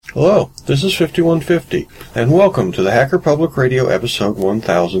Hello, this is 5150, and welcome to the Hacker Public Radio episode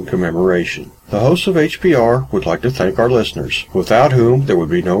 1000 commemoration. The hosts of HPR would like to thank our listeners, without whom there would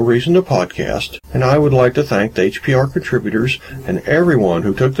be no reason to podcast, and I would like to thank the HPR contributors and everyone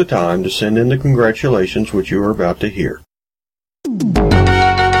who took the time to send in the congratulations which you are about to hear.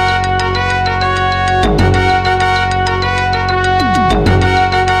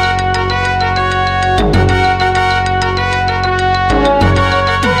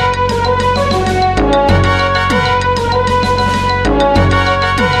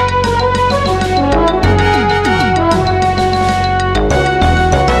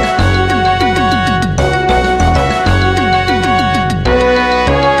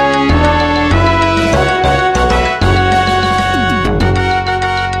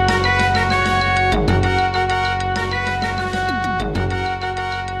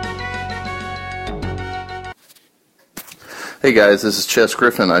 Hey guys, this is Chess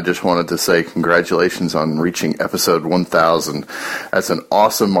Griffen. I just wanted to say congratulations on reaching episode 1000. That's an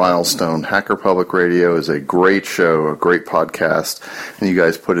awesome milestone. Hacker Public Radio is a great show, a great podcast, and you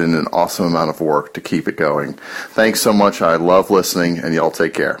guys put in an awesome amount of work to keep it going. Thanks so much. I love listening, and y'all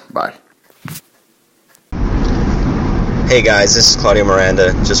take care. Bye. Hey guys, this is Claudio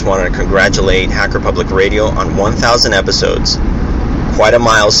Miranda. Just wanted to congratulate Hacker Public Radio on 1,000 episodes. Quite a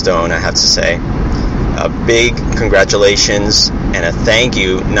milestone, I have to say. A big congratulations and a thank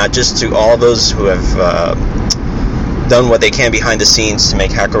you, not just to all those who have done what they can behind the scenes to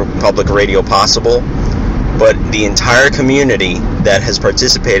make Hacker Public Radio possible, but the entire community that has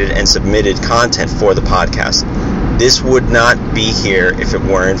participated and submitted content for the podcast. This would not be here if it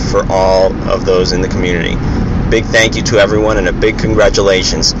weren't for all of those in the community. Big thank you to everyone and a big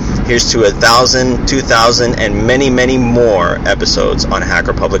congratulations. Here's to 1,000, 2,000, and many, many more episodes on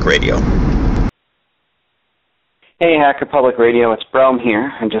Hacker Public Radio. Hey, Hacker Public Radio, it's Broam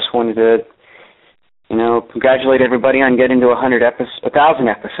here. I just wanted to, congratulate everybody on getting to 1,000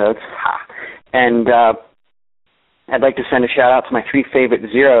 episodes. And I'd like to send a shout-out to my 3 favorite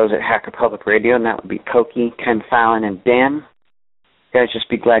zeros at Hacker Public Radio, and that would be Pokey, Ken Fallon, and Dan. You guys just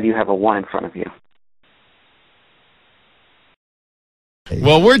be glad you have a 1 in front of you.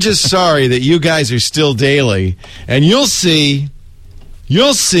 Well, we're just sorry that you guys are still daily, and you'll see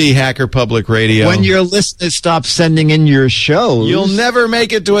Hacker Public Radio. When your listeners stop sending in your shows. You'll never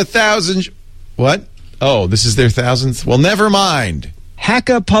make it to 1,000. What? Oh, this is their 1,000th? Well, never mind.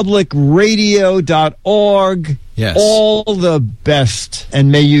 HackerPublicRadio.org. Yes. All the best,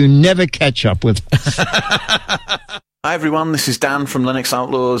 and may you never catch up with us. Hi everyone, this is Dan from Linux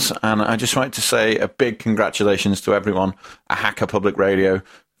Outlaws, and I just wanted to say a big congratulations to everyone at Hacker Public Radio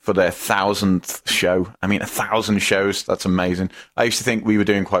for their 1,000th show. I mean, 1,000 shows, that's amazing. I used to think we were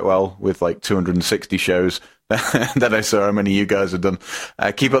doing quite well with like 260 shows that I saw how many you guys have done.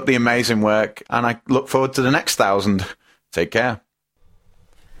 Keep up the amazing work, and I look forward to the next 1,000. Take care.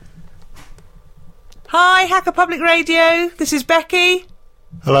 Hi, Hacker Public Radio. This is Becky.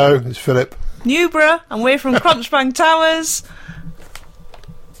 Hello, it's Philip. Newborough, and we're from Crunchbang Towers.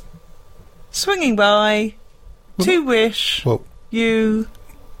 Swinging by to wish you...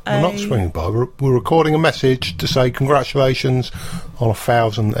 We're not swinging by. We're recording a message to say congratulations on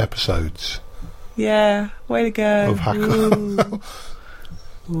 1,000 episodes. Yeah, way to go. Of Hacker.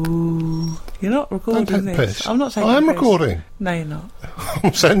 Ooh. You're not recording Don't take this. Piss. I'm not taking I am piss. Recording. No, you're not.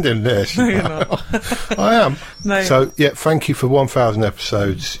 I'm sending this. No, you're not. I am. No. So, yeah, thank you for 1,000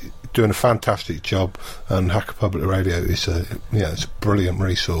 episodes. Doing a fantastic job, and Hacker Public Radio is it's a brilliant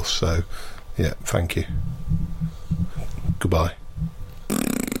resource. So, yeah, thank you. Goodbye.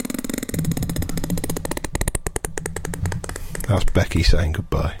 That's Becky saying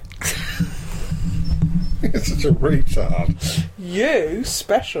goodbye. You're such a retard. You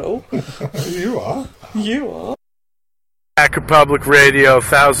special. You are. You are. Hacker Public Radio,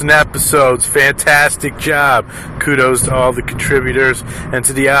 1,000 episodes, fantastic job. Kudos to all the contributors and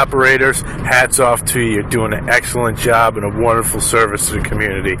to the operators. Hats off to you. You're doing an excellent job and a wonderful service to the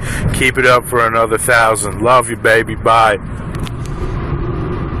community. Keep it up for another 1,000. Love you, baby. Bye.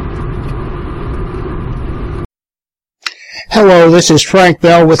 Hello, this is Frank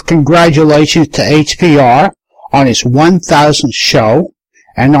Bell with congratulations to HPR on its 1,000th show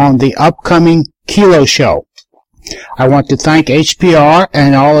and on the upcoming Kilo show. I want to thank HPR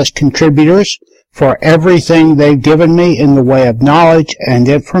and all its contributors for everything they've given me in the way of knowledge and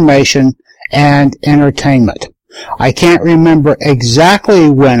information and entertainment. I can't remember exactly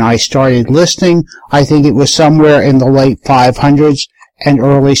when I started listening. I think it was somewhere in the late 500s and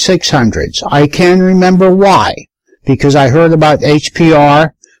early 600s. I can remember why, because I heard about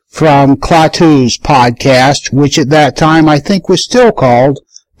HPR from Klaatu's podcast, which at that time I think was still called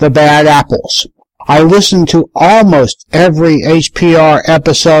the bad apples. I listen to almost every HPR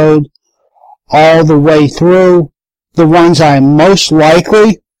episode all the way through. The ones I'm most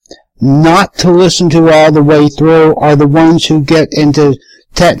likely not to listen to all the way through are the ones who get into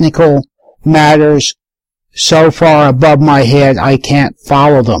technical matters so far above my head I can't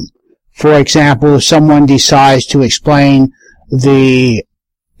follow them. For example, if someone decides to explain the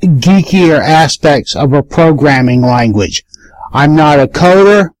geekier aspects of a programming language. I'm not a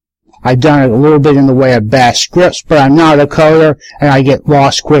coder. I've done it a little bit in the way of bash scripts, but I'm not a coder, and I get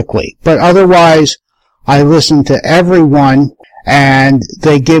lost quickly. But otherwise, I listen to everyone, and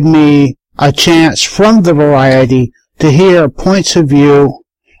they give me a chance from the variety to hear points of view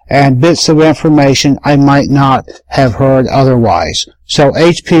and bits of information I might not have heard otherwise. So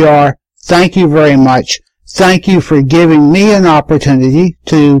HPR, thank you very much. Thank you for giving me an opportunity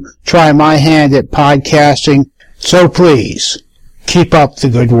to try my hand at podcasting. So please, keep up the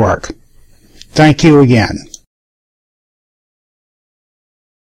good work. Thank you again.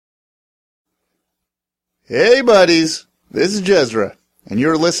 Hey buddies, this is Jezra, and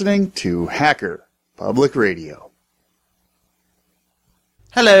you're listening to Hacker Public Radio.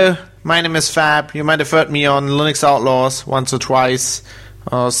 Hello, my name is Fab. You might have heard me on Linux Outlaws once or twice,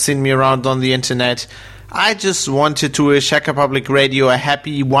 or seen me around on the internet. I just wanted to wish Hacker Public Radio a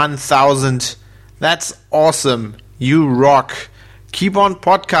happy 1000. That's awesome. You rock. Keep on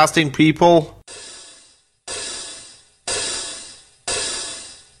podcasting, people.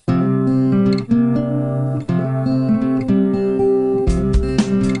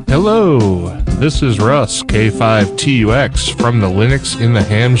 Hello, this is Russ, K5TUX, from the Linux in the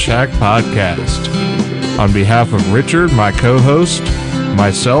Ham Shack podcast. On behalf of Richard, my co-host,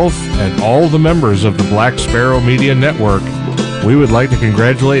 myself, and all the members of the Black Sparrow Media Network, we would like to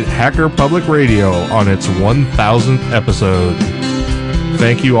congratulate Hacker Public Radio on its 1000th episode.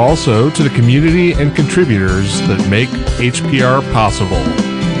 Thank you also to the community and contributors that make HPR possible.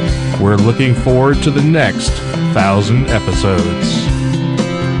 We're looking forward to the next 1000 episodes.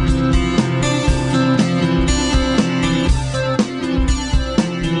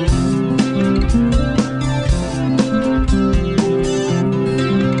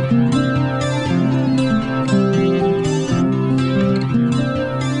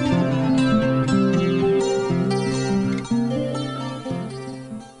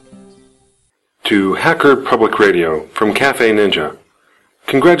 To Hacker Public Radio from CafeNinja.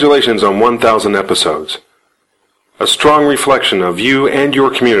 Congratulations on 1,000 episodes. A strong reflection of you and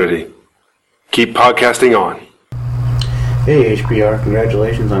your community. Keep podcasting on. Hey HPR,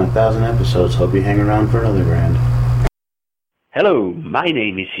 congratulations on 1,000 episodes. Hope you hang around for another grand. Hello, my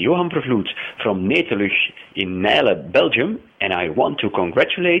name is Johan Vervloet from Neteluch in Nijlen, Belgium, and I want to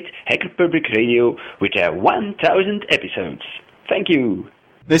congratulate Hacker Public Radio with their 1,000 episodes. Thank you.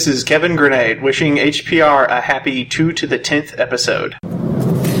 This is Kevin Granade, wishing HPR a happy 2 to the 10th episode.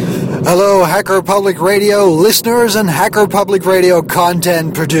 Hello, Hacker Public Radio listeners and Hacker Public Radio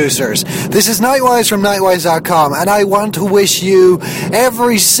content producers. This is Knightwise from Knightwise.com, and I want to wish you,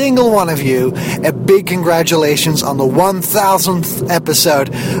 every single one of you, a big congratulations on the 1000th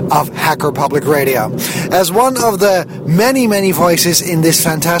episode of Hacker Public Radio. As one of the many, many voices in this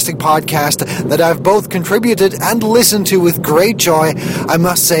fantastic podcast that I've both contributed and listened to with great joy, I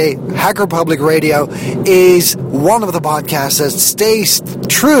must say Hacker Public Radio is one of the podcasts that stays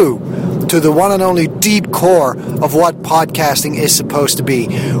true to the one and only deep core of what podcasting is supposed to be.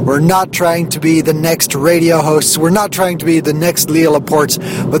 We're not trying to be the next radio hosts. We're not trying to be the next Leo Laportes,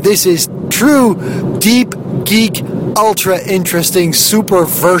 but this is true, deep, geek, ultra interesting, super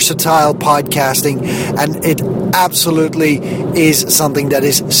versatile podcasting, and it absolutely is something that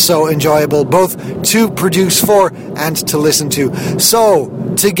is so enjoyable both to produce for and to listen to. So,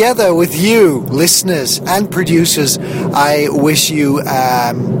 together with you, listeners and producers, I wish you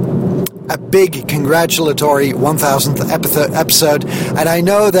a big congratulatory 1000th episode, and I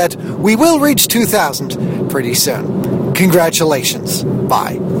know that we will reach 2000 pretty soon. Congratulations.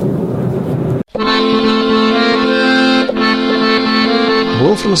 Bye.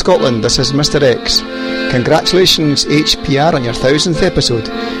 Hello from Scotland, this is Mr. X. Congratulations HPR on your 1000th episode.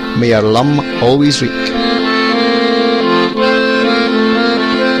 May your lum always reek.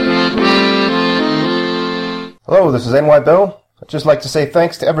 Hello, this is NYBill. I'd just like to say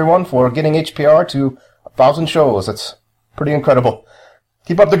thanks to everyone for getting HPR to 1,000 shows. It's pretty incredible.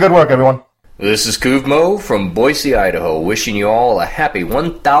 Keep up the good work, everyone. This is Quvmoh from Boise, Idaho, wishing you all a happy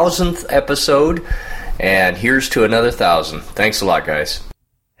 1000th episode, and here's to another 1,000. Thanks a lot, guys.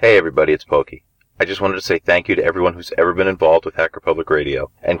 Hey everybody, it's Pokey. I just wanted to say thank you to everyone who's ever been involved with Hacker Public Radio,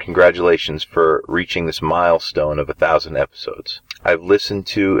 and congratulations for reaching this milestone of 1,000 episodes. I've listened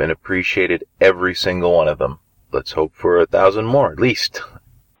to and appreciated every single one of them. Let's hope for 1,000 more, at least.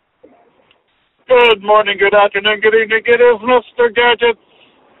 Good morning, good afternoon, good evening. It is MrGadgets,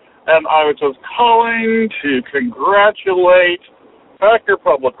 and I was just calling to congratulate Hacker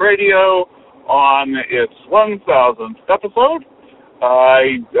Public Radio on its 1,000th episode.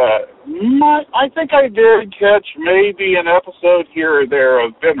 I think I did catch maybe an episode here or there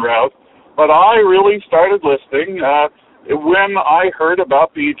of Ben Route, but I really started listening when I heard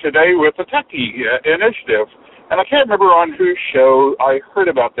about the Today with the Techie initiative. And I can't remember on whose show I heard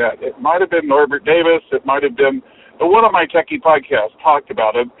about that. It might have been Norbert Davis. It might have been one of my techie podcasts talked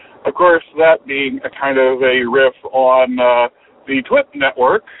about it. Of course, that being a kind of a riff on the TWIT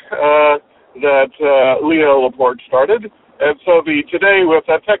network that Leo LaPorte started. And so the Today with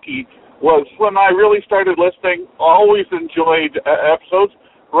a Techie was when I really started listening. Always enjoyed episodes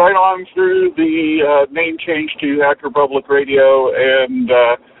right on through the name change to Hacker Public Radio. And,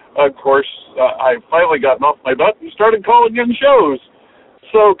 of course, I finally gotten off my butt and started calling in shows.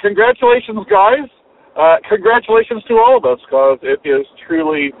 So congratulations, guys. Congratulations to all of us, because it is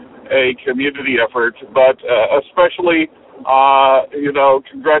truly a community effort. But especially,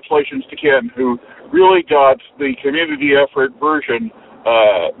 congratulations to Ken, who really got the community effort version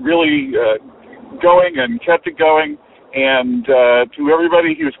really going and kept it going. And to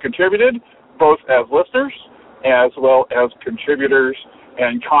everybody who's contributed, both as listeners as well as contributors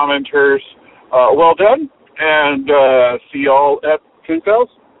and commenters, well done, and see y'all at 2,000.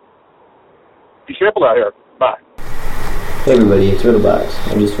 Be careful out here. Bye. Hey everybody, it's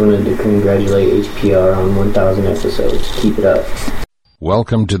riddlebox. I just wanted to congratulate HPR on 1,000 episodes. Keep it up.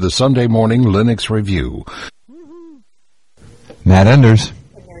 Welcome to the Sunday Morning Linux Review. Matt Enders.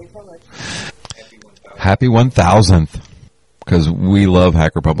 Happy 1,000th, because we love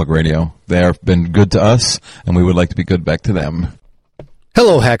Hacker Public Radio. They have been good to us, and we would like to be good back to them.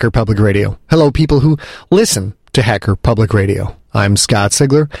 Hello, Hacker Public Radio. Hello, people who listen to Hacker Public Radio. I'm Scott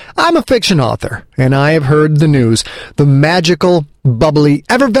Sigler. I'm a fiction author, and I have heard the news, the magical, bubbly,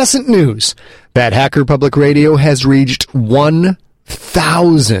 effervescent news, that Hacker Public Radio has reached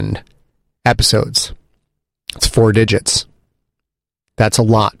 1,000 episodes. It's 4 digits. That's a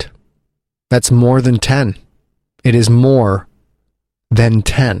lot. That's more than 10. It is more than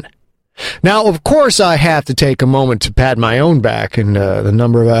 10. Now, of course, I have to take a moment to pat my own back and the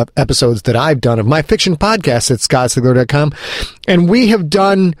number of episodes that I've done of my fiction podcast at scottsigler.com. And we have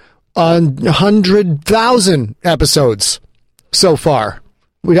done 100,000 episodes so far.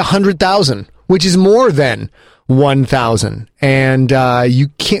 We got 100,000, which is more than 1,000. And you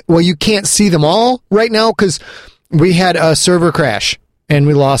can't see them all right now because we had a server crash and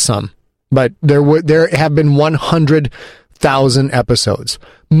we lost some. But there have been 100,000 episodes.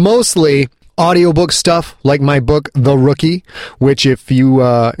 Mostly audiobook stuff, like my book, The Rookie, which if you,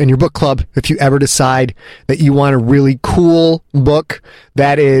 in your book club, if you ever decide that you want a really cool book,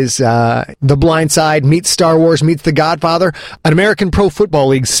 that is The Blind Side meets Star Wars meets The Godfather, an American Pro Football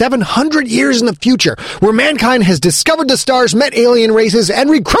League 700 years in the future, where mankind has discovered the stars, met alien races,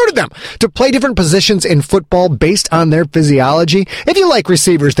 and recruited them to play different positions in football based on their physiology. If you like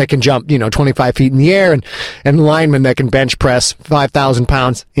receivers that can jump, 25 feet in the air, and linemen that can bench press 5,000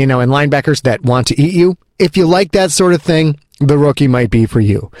 pounds, and linebackers that want to eat you, if you like that sort of thing, The Rookie might be for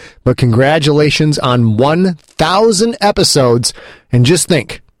you. But congratulations on 1,000 episodes. And just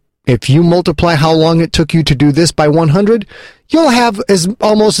think, if you multiply how long it took you to do this by 100, you'll have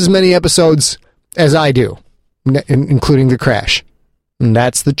almost as many episodes as I do, including the crash. And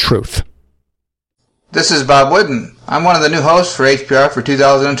that's the truth. This is Bob Wooden. I'm one of the new hosts for HPR for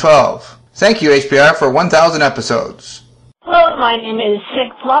 2012. Thank you, HPR, for 1,000 episodes. Hello, my name is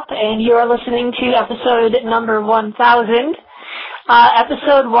Sigflup, and you're listening to episode number 1,000,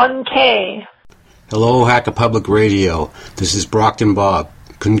 episode 1K. Hello, Hacker Public Radio. This is BrocktonBob.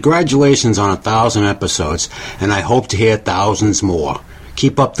 Congratulations on 1,000 episodes, and I hope to hear thousands more.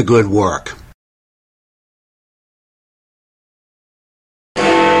 Keep up the good work.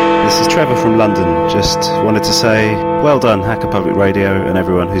 This is Trevor from London. Just wanted to say, well done, Hacker Public Radio, and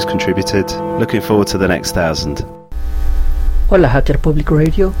everyone who's contributed. Looking forward to the next 1,000. Hola, Hacker Public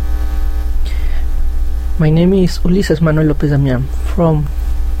Radio. My name is Ulises Manuel López Damián from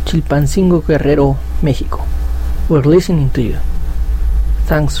Chilpancingo, Guerrero, Mexico. We're listening to you.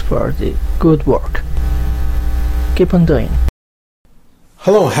 Thanks for the good work. Keep on doing.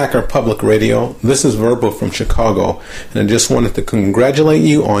 Hello, Hacker Public Radio. This is Verbal from Chicago, and I just wanted to congratulate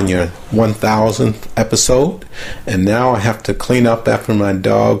you on your 1,000th episode. And now I have to clean up after my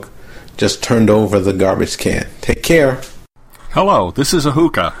dog just turned over the garbage can. Take care. Hello, this is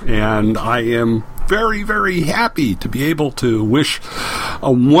Ahuka, and I am very, very happy to be able to wish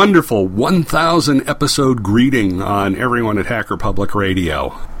a wonderful 1,000 episode greeting on everyone at Hacker Public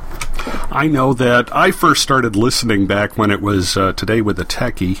Radio. I know that I first started listening back when it was Today with a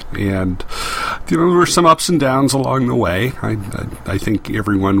Techie, and there were some ups and downs along the way. I think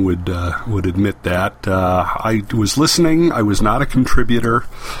everyone would admit that. I was listening. I was not a contributor.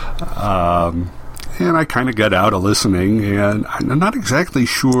 And I kind of got out of listening, and I'm not exactly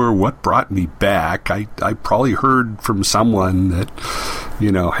sure what brought me back. I probably heard from someone that,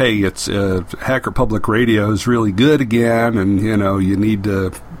 hey, it's Hacker Public Radio is really good again, and, you need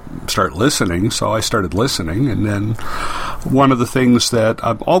to start listening. So I started listening, and then one of the things that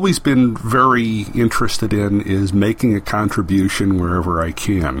I've always been very interested in is making a contribution wherever I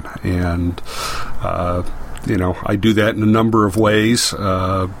can. And I do that in a number of ways,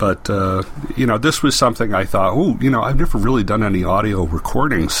 but this was something I thought, I've never really done any audio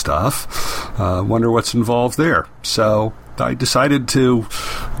recording stuff. Wonder what's involved there. So I decided to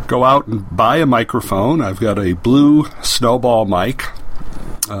go out and buy a microphone. I've got a blue Snowball mic,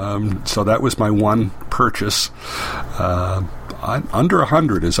 so that was my one purchase. Under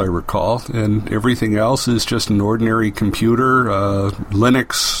 100, as I recall, and everything else is just an ordinary computer,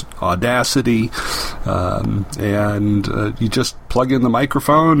 Linux, Audacity, and you just plug in the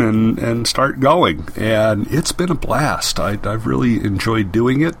microphone and start going. And it's been a blast. I've really enjoyed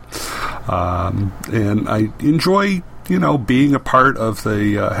doing it, and I enjoy being a part of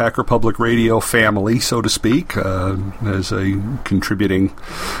the Hacker Public Radio family, so to speak, as a contributing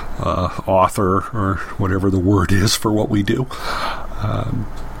author, or whatever the word is for what we do.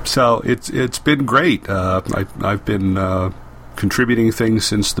 So it's been great. I've been contributing things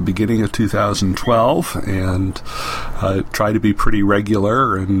since the beginning of 2012, and try to be pretty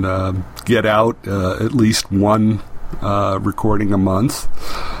regular and get out at least one recording a month,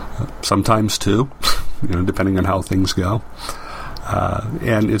 sometimes two. Depending on how things go.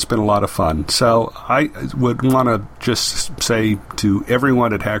 And it's been a lot of fun. So I would want to just say to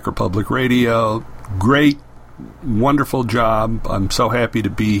everyone at Hacker Public Radio, great, wonderful job. I'm so happy to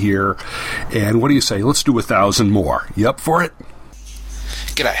be here. And what do you say? Let's do 1,000 more. You up for it?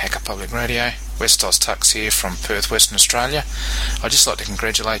 G'day, Hacker Public Radio. westoztux here from Perth, Western Australia. I'd just like to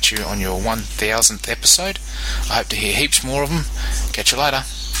congratulate you on your 1,000th episode. I hope to hear heaps more of them. Catch you later.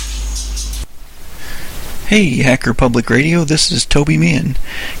 Hey, Hacker Public Radio, this is Toby Meehan.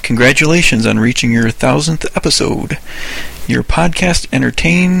 Congratulations on reaching your 1,000th episode. Your podcast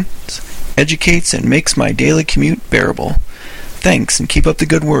entertains, educates, and makes my daily commute bearable. Thanks, and keep up the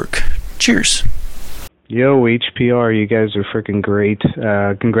good work. Cheers. Yo, HPR, you guys are freaking great.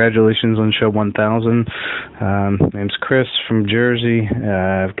 Congratulations on show 1000. Name's Chris from Jersey.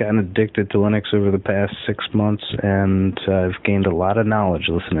 I've gotten addicted to Linux over the past 6 months, and I've gained a lot of knowledge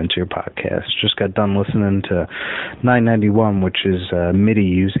listening to your podcast. Just got done listening to 991, which is a MIDI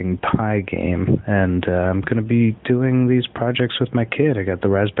using Pi game, and I'm going to be doing these projects with my kid. I got the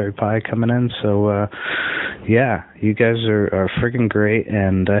Raspberry Pi coming in, so yeah, you guys are freaking great,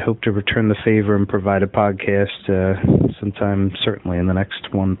 and I hope to return the favor and provide a podcast sometime, certainly in the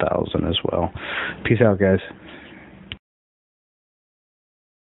next 1,000 as well. Peace out, guys.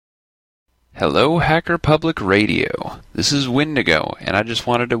 Hello, Hacker Public Radio. This is Windigo, and I just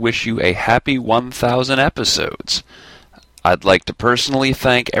wanted to wish you a happy 1,000 episodes. I'd like to personally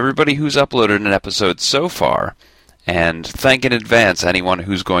thank everybody who's uploaded an episode so far, and thank in advance anyone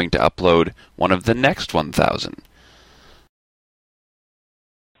who's going to upload one of the next 1,000.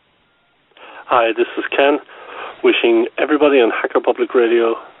 Hi, this is Ken, wishing everybody on Hacker Public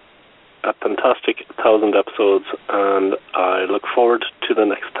Radio a fantastic 1,000 episodes, and I look forward to the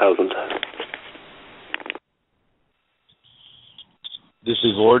next 1,000. This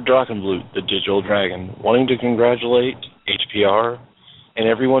is Lord Drachenblut, the Digital Dragon, wanting to congratulate HPR and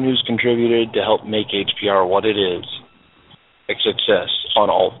everyone who's contributed to help make HPR what it is. A success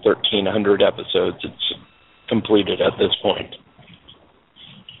on all 1,300 episodes it's completed at this point.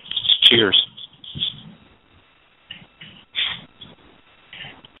 Cheers.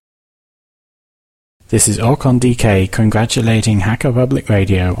 This is Orcon DK congratulating Hacker Public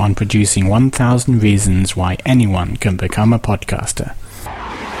Radio on producing 1,000 reasons why anyone can become a podcaster.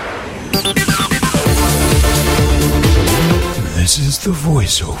 This is the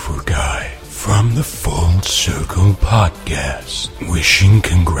voiceover guy from the Full Circle Podcast, wishing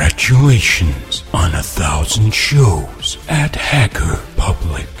congratulations on 1,000 shows at Hacker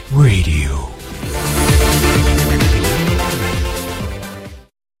Public Radio.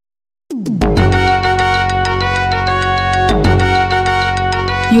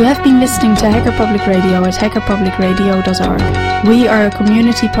 You have been listening to Hacker Public Radio at hackerpublicradio.org. We are a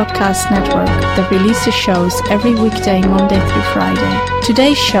community podcast network that releases shows every weekday, Monday through Friday.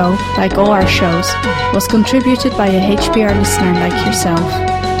 Today's show, like all our shows, was contributed by a HPR listener like yourself.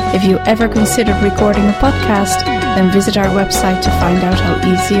 If you ever considered recording a podcast, then visit our website to find out how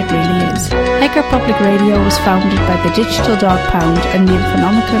easy it really is. Hacker Public Radio was founded by the Digital Dog Pound and the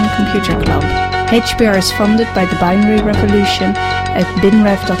Infonomicon Computer Club. HPR is funded by the Binary Revolution at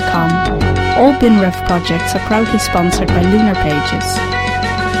binrev.com. All BinRev projects are proudly sponsored by Lunar Pages.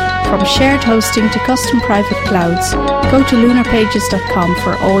 From shared hosting to custom private clouds, go to lunarpages.com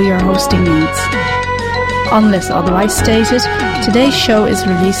for all your hosting needs. Unless otherwise stated, today's show is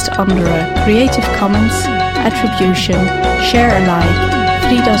released under a Creative Commons Attribution Share Alike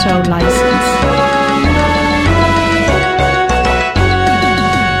 3.0 license.